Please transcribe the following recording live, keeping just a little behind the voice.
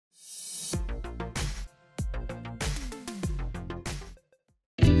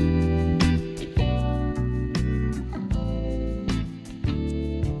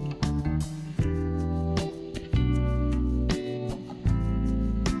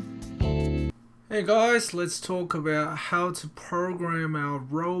Hey guys, let's talk about how to program our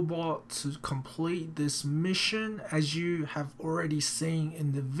robot to complete this mission. As you have already seen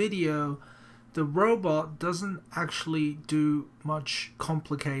in the video, the robot doesn't actually do much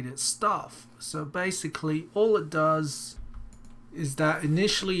complicated stuff. So basically all it does is that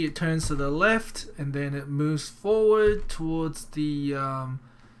initially it turns to the left and then it moves forward towards the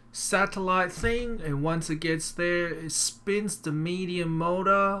satellite thing, and once it gets there it spins the medium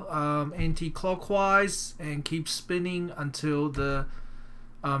motor anti-clockwise and keeps spinning until the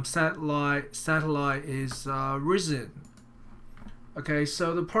satellite is risen. Okay,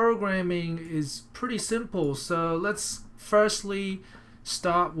 so the programming is pretty simple. So let's firstly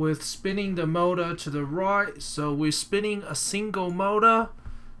start with spinning the motor to the right. So we're spinning a single motor,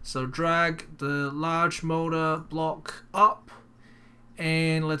 so drag the large motor block up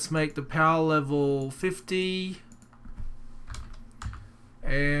and let's make the power level 50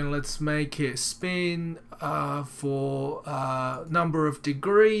 and let's make it spin for number of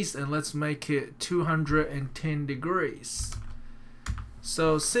degrees, and let's make it 210 degrees.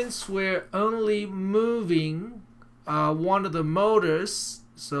 So since we're only moving one of the motors,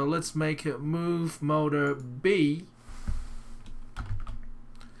 so let's make it move motor B.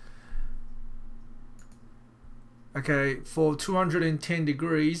 Okay, for 210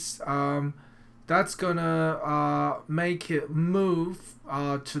 degrees, that's gonna make it move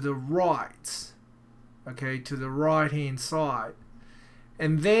to the right, okay, to the right hand side.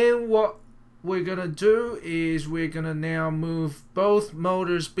 And then what we're gonna do is we're gonna now move both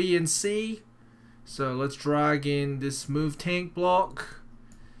motors B and C. So let's drag in this move tank block,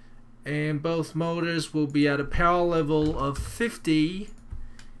 and both motors will be at a power level of 50,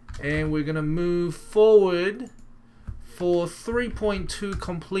 and we're gonna move forward for 3.2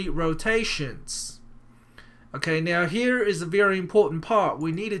 complete rotations. Okay, now here is a very important part.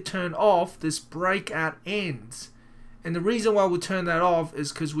 We need to turn off this brake at ends. And the reason why we turn that off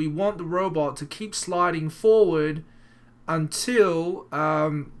is because we want the robot to keep sliding forward until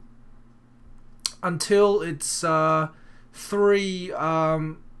its three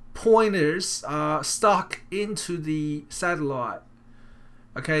pointers are stuck into the satellite.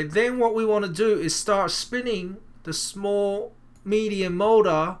 Okay, then what we want to do is start spinning the small medium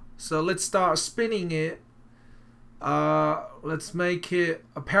motor. So let's start spinning it. Let's make it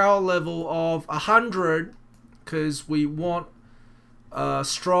a power level of 100 because we want a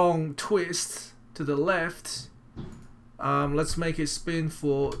strong twist to the left. Let's make it spin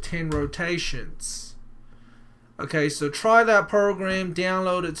for 10 rotations. Okay, so try that program,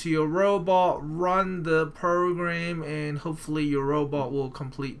 download it to your robot, run the program, and hopefully your robot will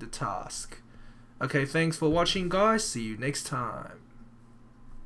complete the task. Okay, thanks for watching guys, see you next time.